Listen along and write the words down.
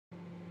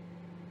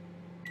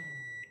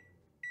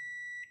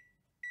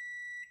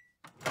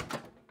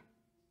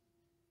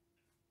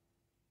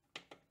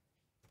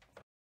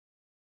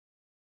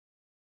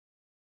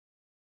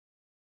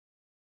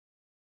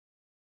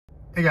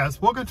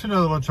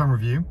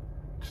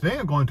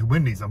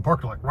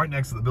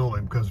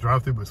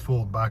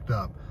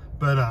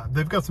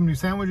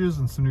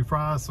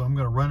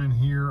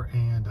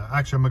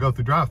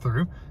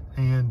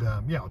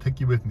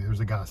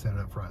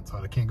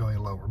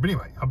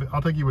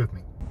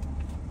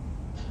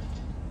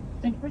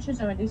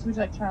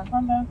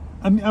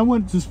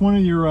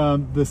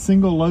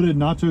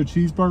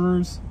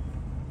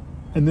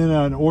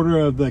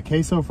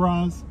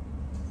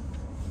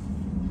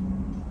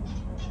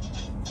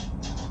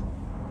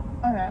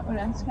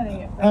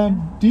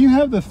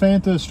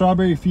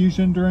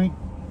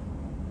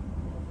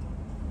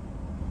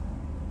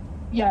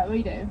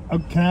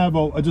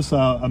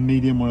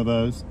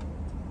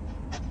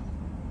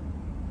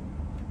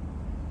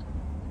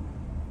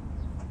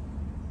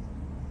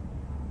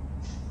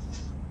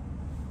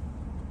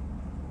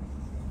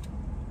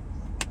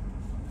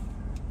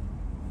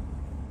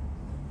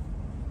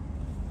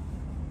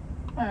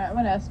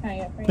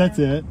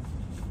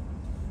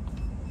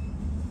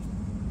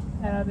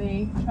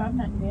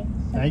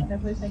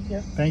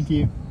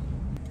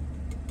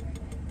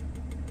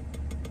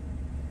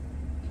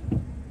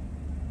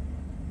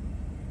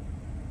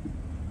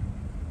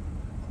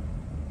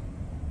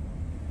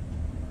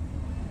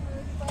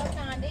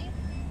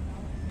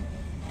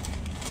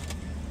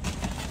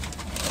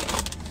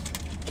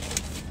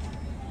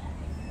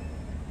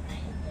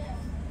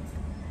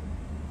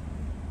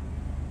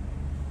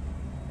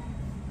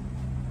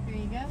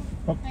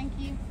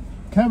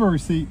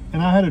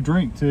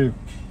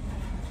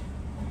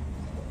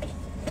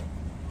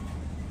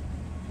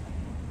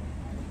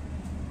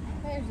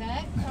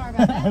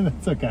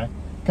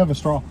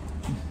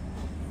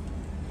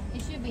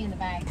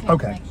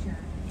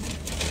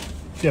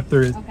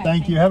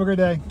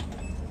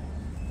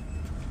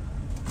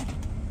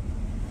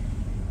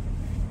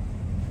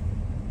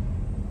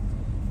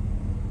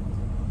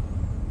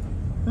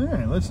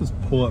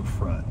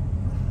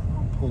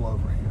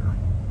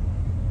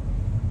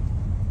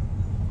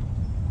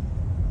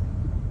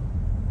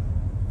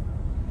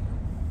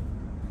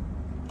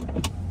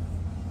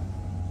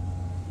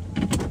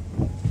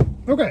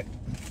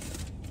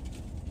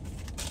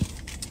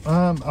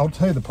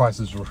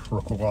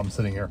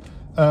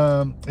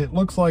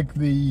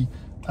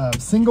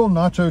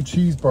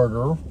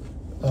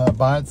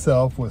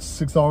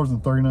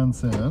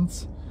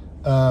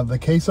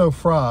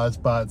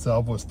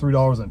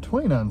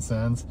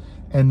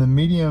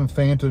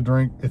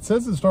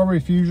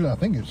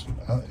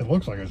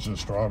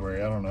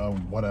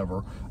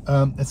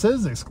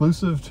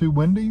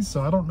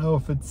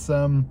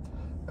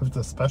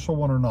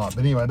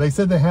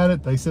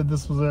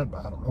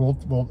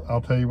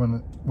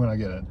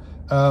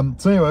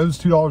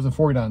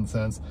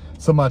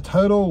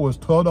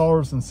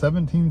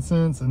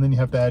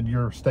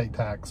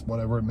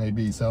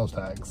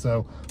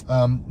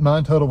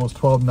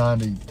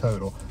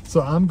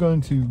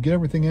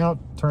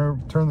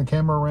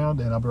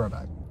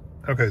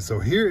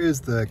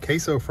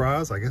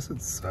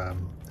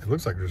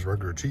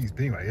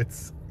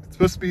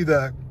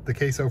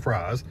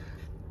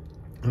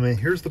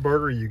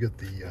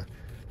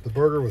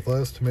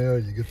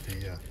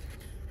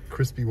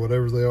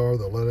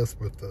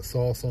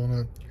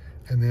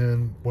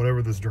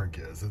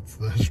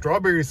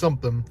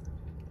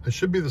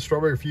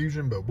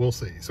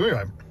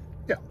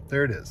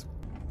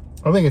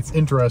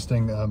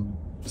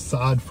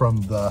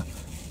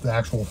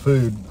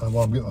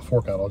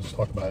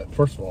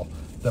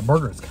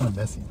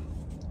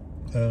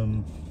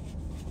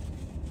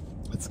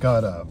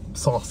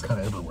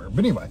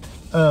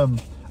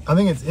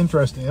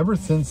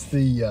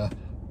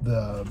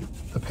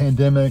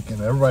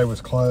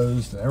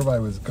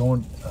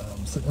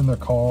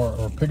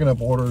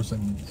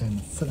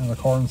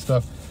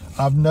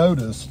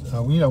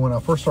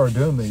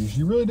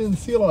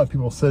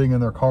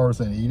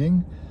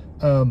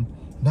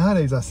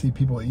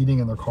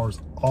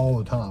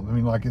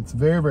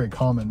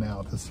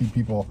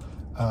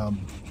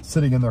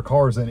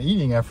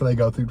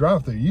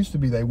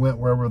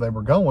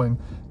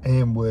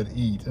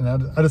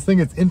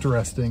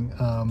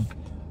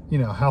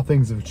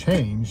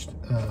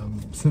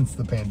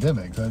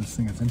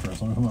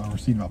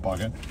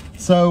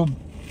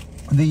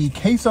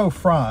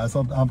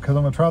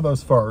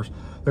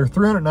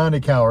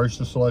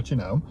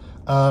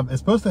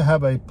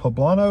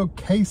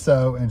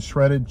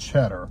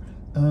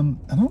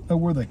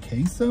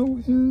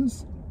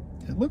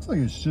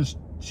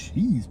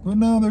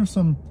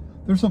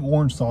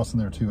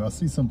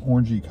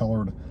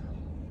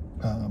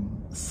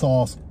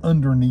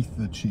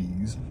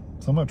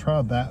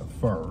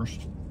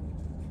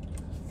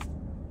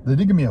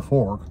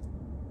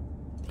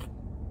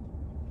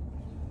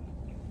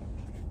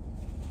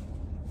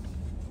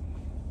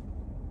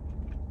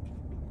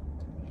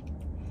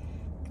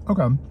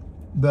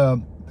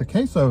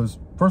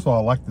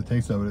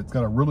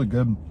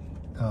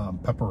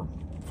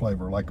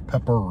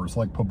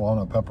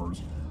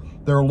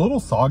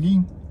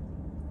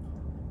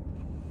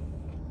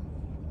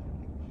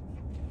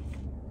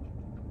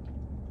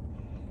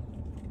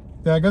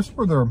Yeah, I guess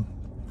for their,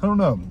 I don't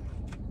know.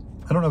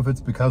 I don't know if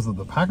it's because of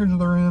the package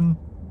they're in.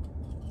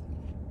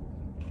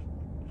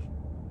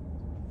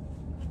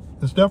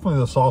 It's definitely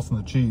the sauce and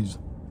the cheese.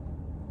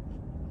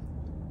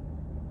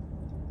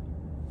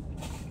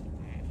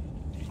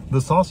 The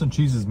sauce and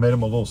cheese has made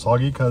them a little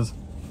soggy, because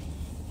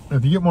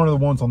if you get one of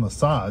the ones on the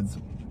sides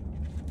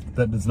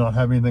that does not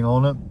have anything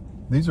on it,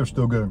 these are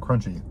still good and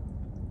crunchy.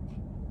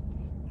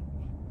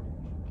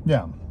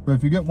 Yeah, but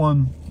if you get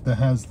one that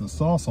has the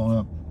sauce on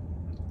it,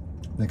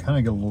 they kind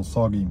of get a little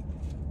soggy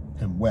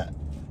and wet.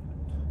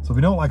 So if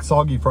you don't like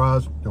soggy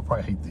fries, you'll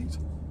probably hate these.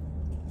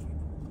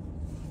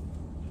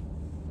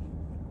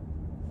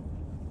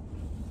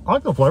 I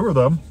like the flavor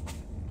though.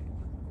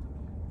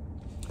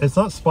 It's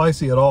not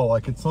spicy at all.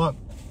 Like, it's not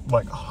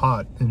like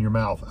hot in your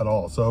mouth at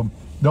all. So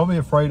don't be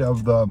afraid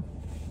of the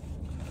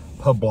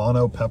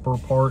poblano pepper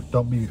part.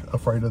 Don't be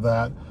afraid of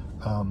that,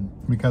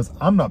 because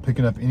I'm not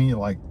picking up any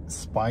like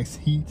spice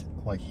heat,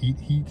 like heat,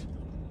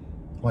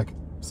 like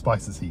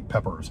spices heat,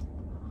 peppers.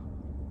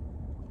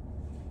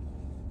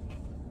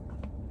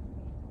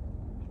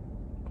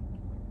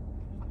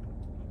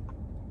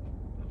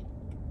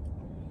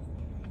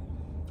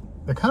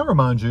 It kind of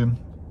reminds you,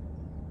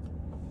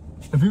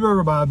 if you've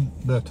ever bought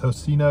the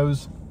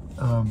Tostino's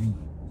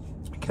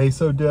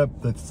queso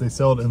dip that they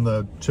sell it in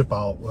the chip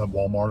aisle at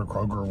Walmart or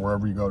Kroger or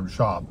wherever you go to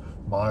shop,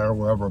 Meijer,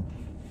 wherever.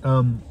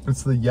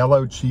 It's the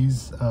yellow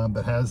cheese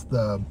that has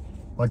the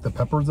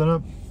peppers in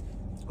it.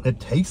 It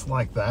tastes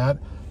like that,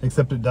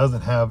 except it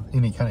doesn't have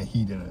any kind of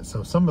heat in it.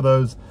 So some of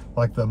those,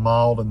 like the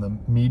mild and the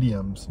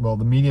mediums, well,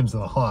 the mediums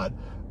and the hot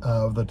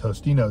of the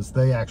Tostino's,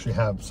 they actually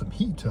have some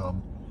heat to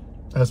them,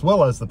 as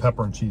well as the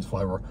pepper and cheese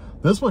flavor.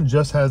 This one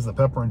just has the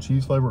pepper and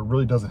cheese flavor. It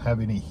really doesn't have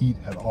any heat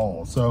at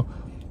all. So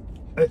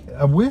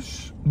I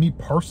wish, me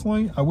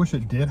personally, I wish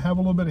it did have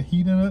a little bit of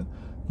heat in it,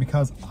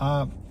 because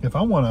if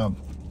I want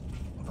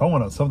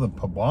something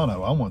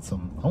poblano, I want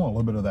a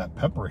little bit of that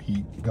pepper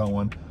heat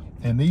going,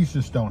 and these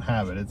just don't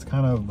have it. It's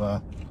kind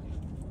of,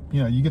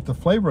 you know, you get the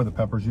flavor of the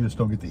peppers, you just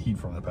don't get the heat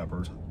from the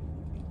peppers.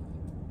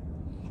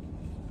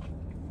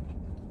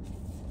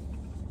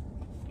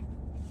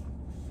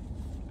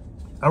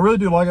 I really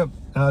do like it.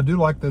 I do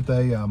like that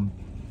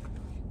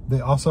they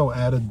also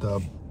added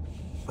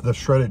the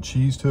shredded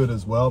cheese to it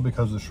as well,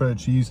 because the shredded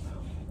cheese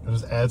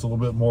just adds a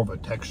little bit more of a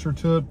texture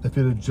to it. If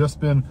it had just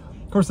been,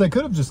 of course, they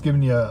could have just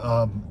given you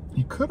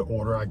you could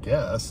order, I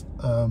guess,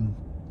 an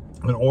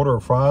order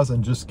of fries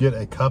and just get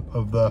a cup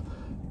of the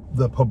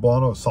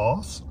poblano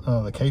sauce,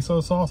 the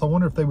queso sauce. I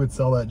wonder if they would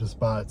sell that just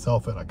by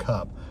itself in a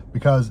cup,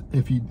 because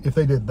if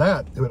they did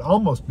that, it would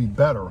almost be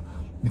better,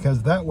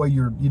 because that way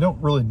you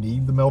don't really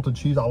need the melted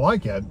cheese. I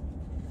like it,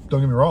 don't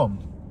get me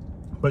wrong,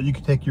 but you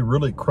could take your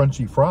really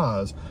crunchy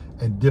fries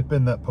and dip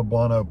in that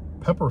poblano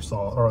pepper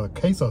sauce or the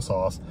queso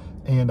sauce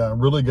and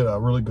really get a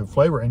really good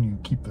flavor, and you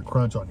keep the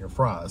crunch on your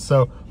fries.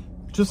 So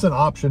just an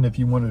option if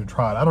you wanted to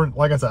try it.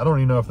 Like I said, I don't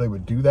even know if they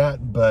would do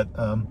that, but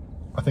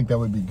I think that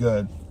would be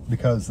good,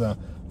 because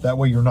that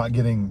way you're not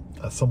getting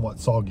a somewhat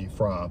soggy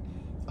fry.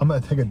 I'm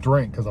gonna take a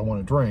drink because I want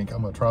to drink.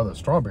 I'm gonna try the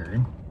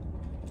strawberry.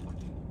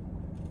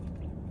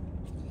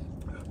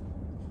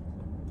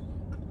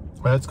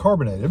 It's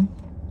carbonated.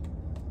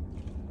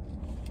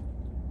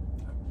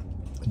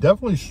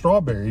 Definitely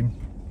strawberry.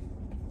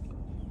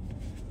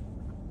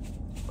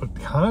 It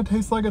kind of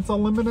tastes like it's a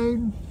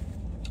lemonade.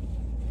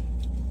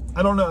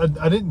 I don't know.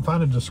 I didn't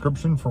find a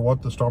description for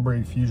what the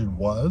strawberry fusion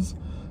was,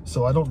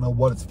 so I don't know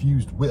what it's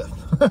fused with.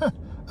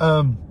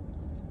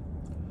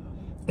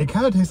 It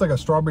kind of tastes like a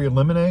strawberry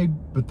lemonade,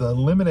 but the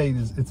lemonade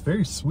it's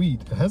very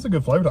sweet. It has a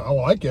good flavor. I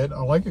like it.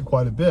 I like it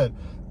quite a bit.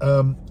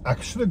 I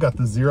should have got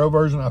the zero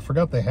version. I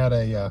forgot they had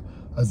a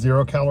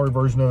 0-calorie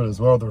version of it as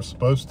well. They're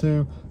supposed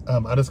to.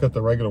 I just got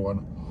the regular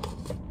one.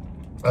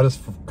 I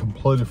just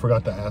completely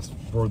forgot to ask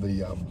for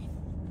the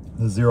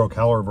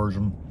 0-calorie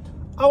version.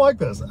 I like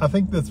this. I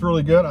think that's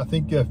really good. I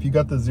think if you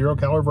got the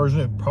 0-calorie version,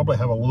 it'd probably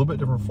have a little bit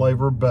different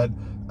flavor, but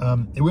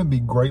it wouldn't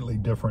be greatly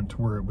different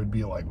to where it would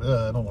be like,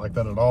 I don't like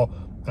that at all.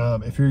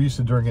 If you're used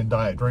to drinking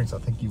diet drinks, I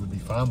think you would be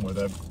fine with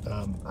it.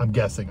 I'm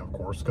guessing, of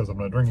course, because I'm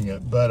not drinking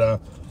it.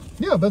 But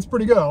yeah, that's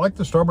pretty good. I like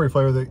the strawberry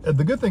flavor.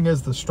 The good thing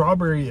is the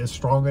strawberry is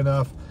strong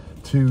enough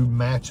to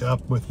match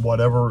up with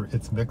whatever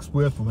it's mixed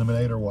with,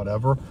 lemonade or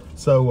whatever.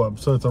 So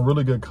so it's a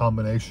really good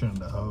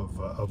combination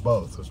of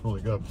both. It's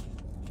really good.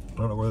 I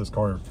don't know where this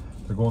car,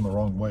 they're going the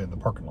wrong way in the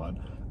parking lot.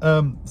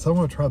 So I'm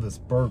going to try this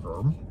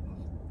burger.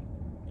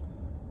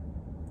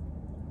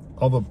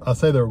 I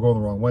say they were going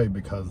the wrong way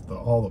because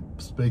all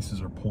the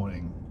spaces are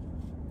pointing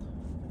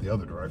the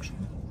other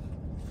direction.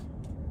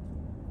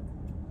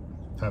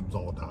 Happens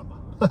all the time.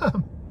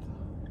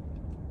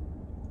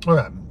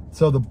 Okay,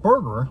 so the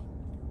burger,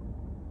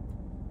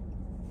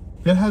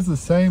 it has the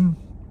same,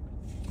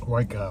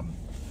 like, I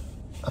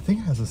think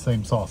it has the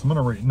same sauce. I'm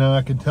gonna read. No,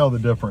 I can tell the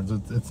difference.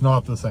 It's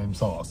not the same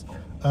sauce.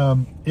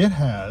 It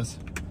has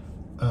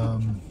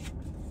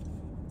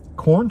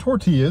corn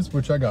tortillas,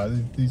 which I got.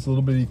 These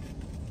little bitty.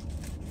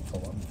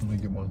 Hold on, let me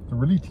get one. They're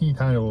really teeny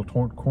tiny little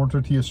corn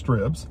tortilla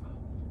strips.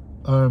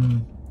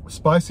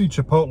 spicy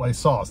chipotle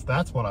sauce.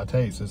 That's what I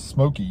taste. It's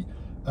smoky.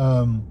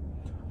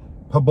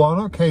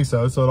 Poblano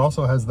queso, so it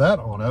also has that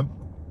on it.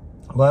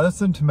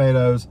 Lettuce and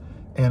tomatoes,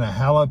 and a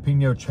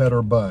jalapeno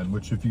cheddar bun,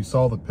 which if you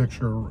saw the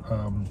picture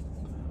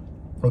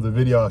or the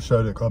video I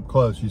showed it up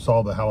close, you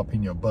saw the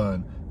jalapeno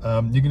bun.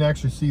 You can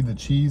actually see the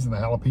cheese and the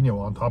jalapeno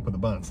on top of the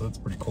bun, so that's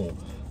pretty cool.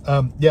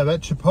 Yeah,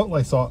 that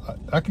chipotle sauce,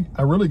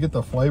 I really get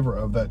the flavor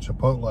of that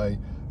chipotle,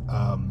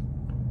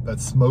 that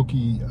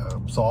smoky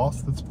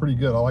sauce. That's pretty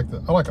good. I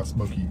like a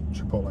smoky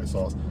chipotle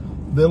sauce.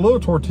 The little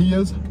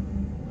tortillas,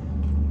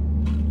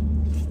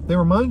 they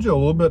remind you a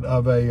little bit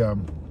of a,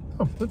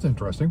 oh, that's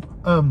interesting.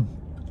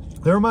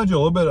 They remind you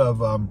a little bit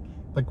of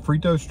like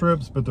Frito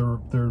strips, but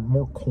they're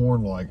more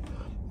corn-like.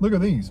 Look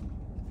at these.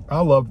 I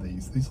love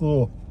these. These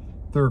little,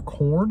 they're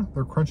corn.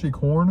 They're crunchy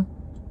corn.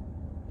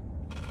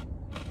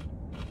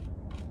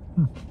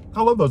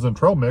 I love those in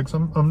trail mix. I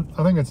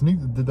think it's neat.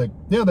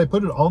 Yeah, they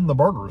put it on the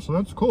burger, so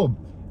that's cool.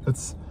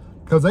 It's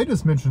because they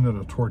just mentioned it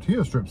as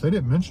tortilla strips. They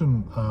didn't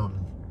mention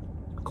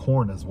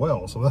corn as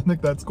well, so I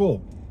think that's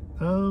cool.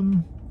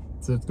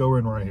 So let's go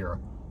in right here.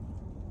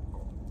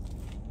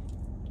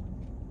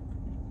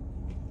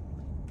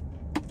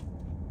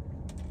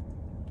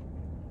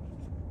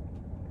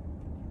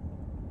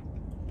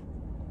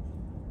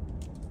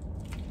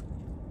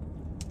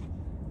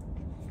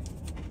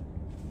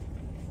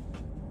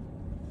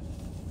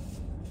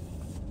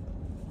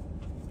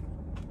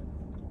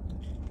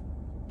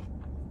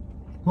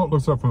 Well, it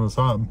looks up from the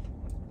side.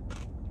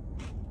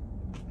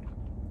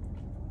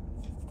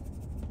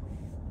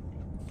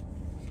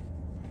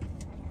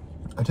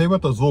 I tell you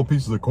what, those little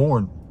pieces of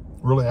corn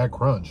really add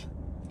crunch.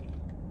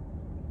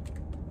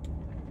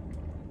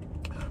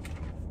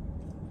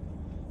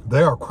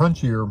 They are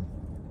crunchier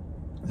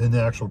than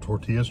the actual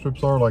tortilla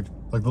strips are. Like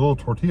the little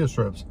tortilla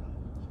strips,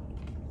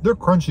 they're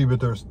crunchy,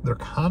 but they're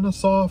kind of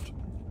soft.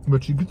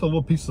 But you get the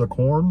little pieces of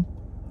corn,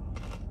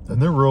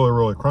 and they're really,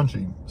 really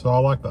crunchy. So I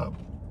like that.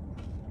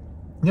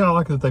 Yeah, I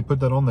like that they put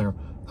that on there.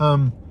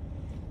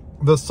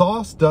 The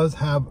sauce does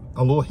have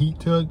a little heat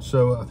to it,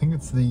 so I think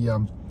it's the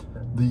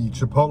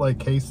chipotle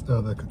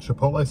the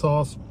chipotle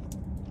sauce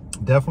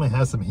definitely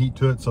has some heat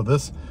to it. So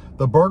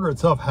the burger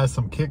itself has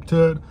some kick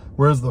to it,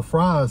 whereas the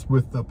fries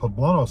with the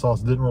poblano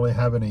sauce didn't really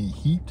have any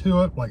heat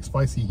to it, like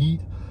spicy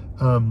heat,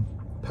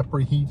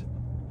 peppery heat.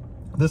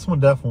 This one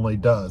definitely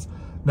does.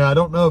 Now, I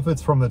don't know if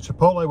it's from the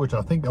chipotle, which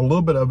I think a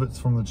little bit of it's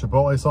from the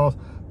chipotle sauce,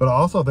 but I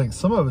also think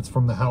some of it's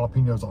from the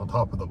jalapenos on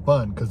top of the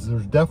bun, because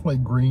there's definitely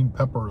green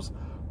peppers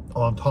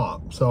on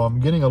top. So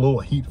I'm getting a little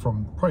heat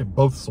from probably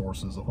both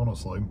sources,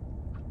 honestly.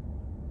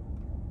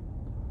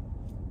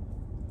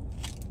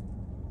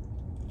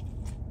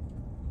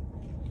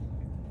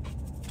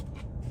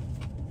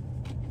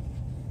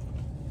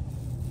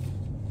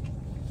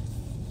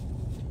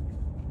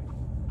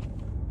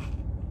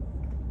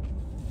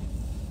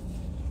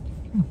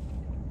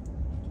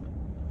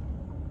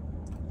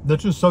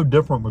 That's just so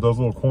different with those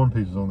little corn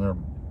pieces on there,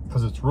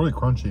 because it's really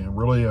crunchy and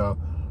really it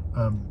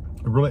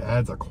really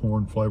adds a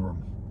corn flavor.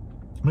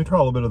 Let me try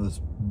a little bit of this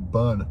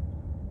bun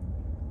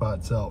by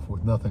itself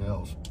with nothing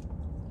else.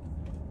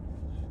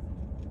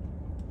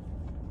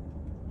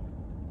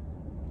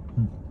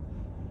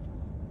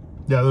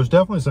 Yeah, there's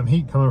definitely some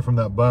heat coming from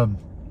that bun.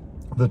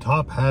 The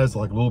top has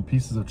like little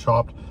pieces of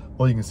chopped,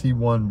 well, you can see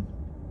one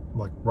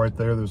like right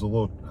there. There's a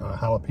little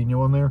jalapeno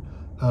on there,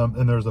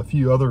 and there's a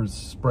few others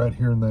spread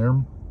here and there.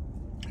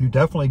 You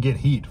definitely get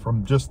heat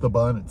from just the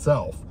bun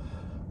itself.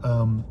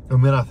 And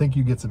then I think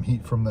you get some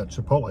heat from that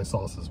chipotle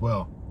sauce as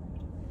well.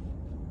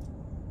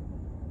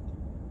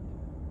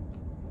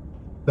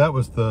 That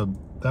was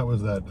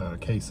that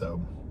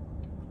queso.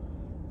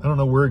 I don't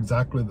know where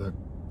exactly the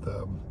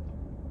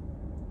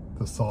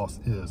sauce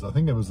is. I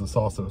think it was the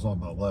sauce that was on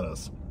the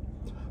lettuce.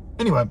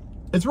 Anyway,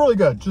 it's really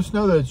good. Just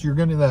know that you're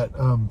getting that,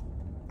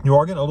 you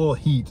are getting a little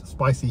heat,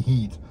 spicy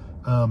heat.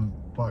 Well,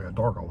 I got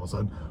dark all of a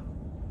sudden.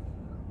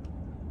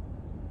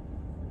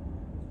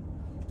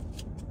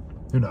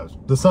 Who knows?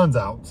 The sun's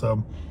out,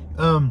 so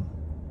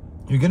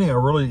you're getting a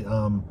really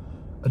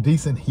a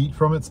decent heat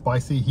from it,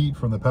 spicy heat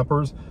from the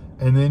peppers,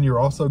 and then you're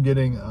also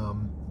getting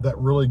that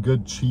really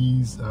good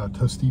cheese,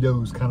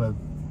 Tostitos kind of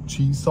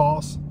cheese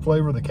sauce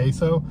flavor, the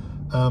queso,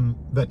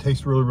 that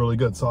tastes really, really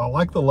good. So I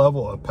like the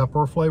level of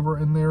pepper flavor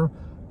in there,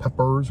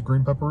 peppers,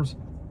 green peppers,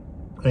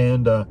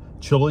 and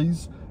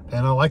chilies.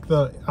 And I like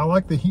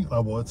the heat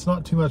level. It's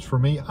not too much for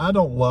me. I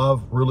don't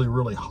love really,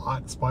 really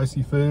hot,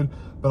 spicy food,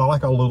 but I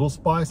like a little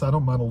spice. I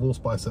don't mind a little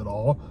spice at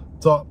all.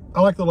 So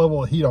I like the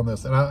level of heat on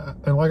this.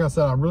 And like I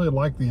said, I really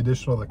like the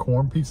addition of the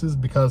corn pieces,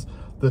 because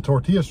the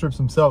tortilla strips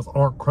themselves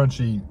aren't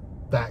crunchy,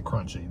 that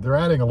crunchy. They're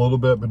adding a little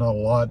bit, but not a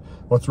lot.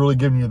 What's really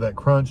giving you that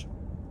crunch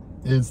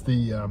is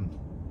the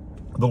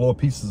little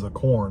pieces of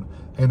corn,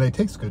 and they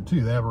taste good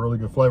too. They have a really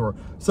good flavor.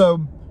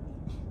 So,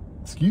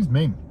 excuse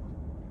me.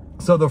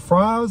 So the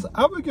fries,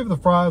 I would give the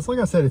fries, like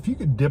I said, if you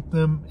could dip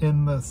them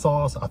in the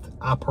sauce,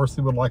 I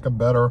personally would like them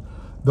better.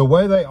 The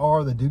way they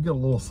are, they do get a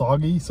little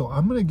soggy, so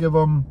I'm gonna give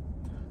them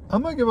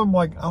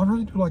like, I don't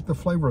really do like the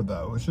flavor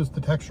though. It's just the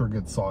texture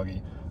gets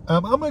soggy.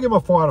 I'm gonna give them a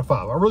 4 out of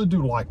 5. I really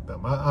do like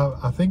them.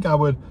 I think I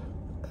would,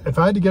 if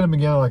I had to get them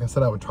again, like I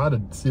said, I would try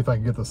to see if I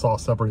can get the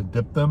sauce separate and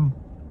dip them.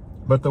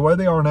 But the way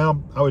they are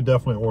now, I would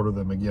definitely order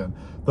them again.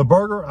 The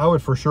burger, I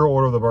would for sure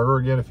order the burger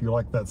again if you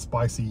like that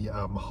spicy,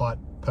 hot,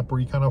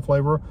 peppery kind of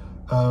flavor.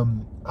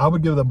 I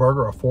would give the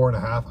burger a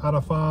 4.5 out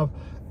of 5.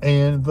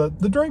 And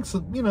the drinks,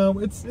 you know,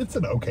 it's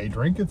an okay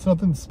drink. It's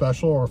nothing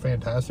special or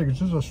fantastic. It's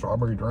just a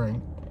strawberry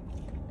drink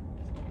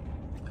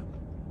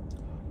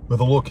with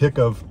a little kick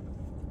of,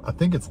 I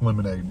think it's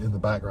lemonade in the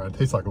background. It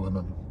tastes like a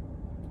lemon.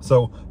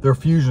 So their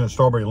fusion is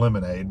strawberry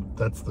lemonade.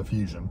 That's the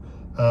fusion,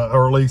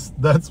 or at least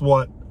that's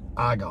what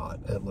I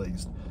got, at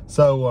least.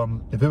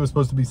 So if it was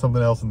supposed to be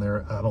something else in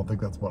there, I don't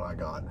think that's what I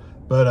got.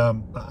 But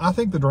I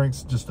think the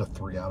drink's just a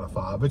 3 out of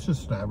 5. It's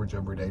just an average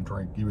everyday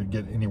drink you would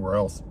get anywhere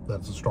else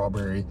that's a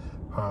strawberry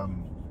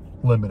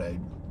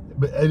lemonade.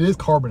 But it is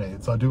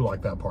carbonated, so I do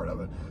like that part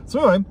of it. So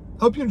anyway,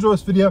 hope you enjoy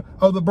this video.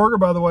 Oh, the burger,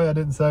 by the way, I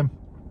didn't say,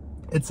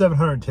 it's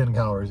 710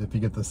 calories if you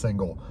get the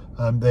single.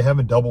 They have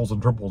in doubles and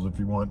triples if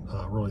you want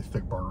really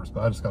thick burgers,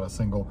 but I just got a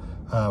single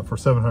for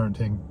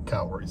 710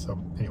 calories.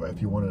 So anyway,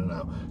 if you wanted to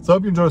know. So I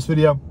hope you enjoy this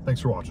video. Thanks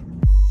for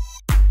watching.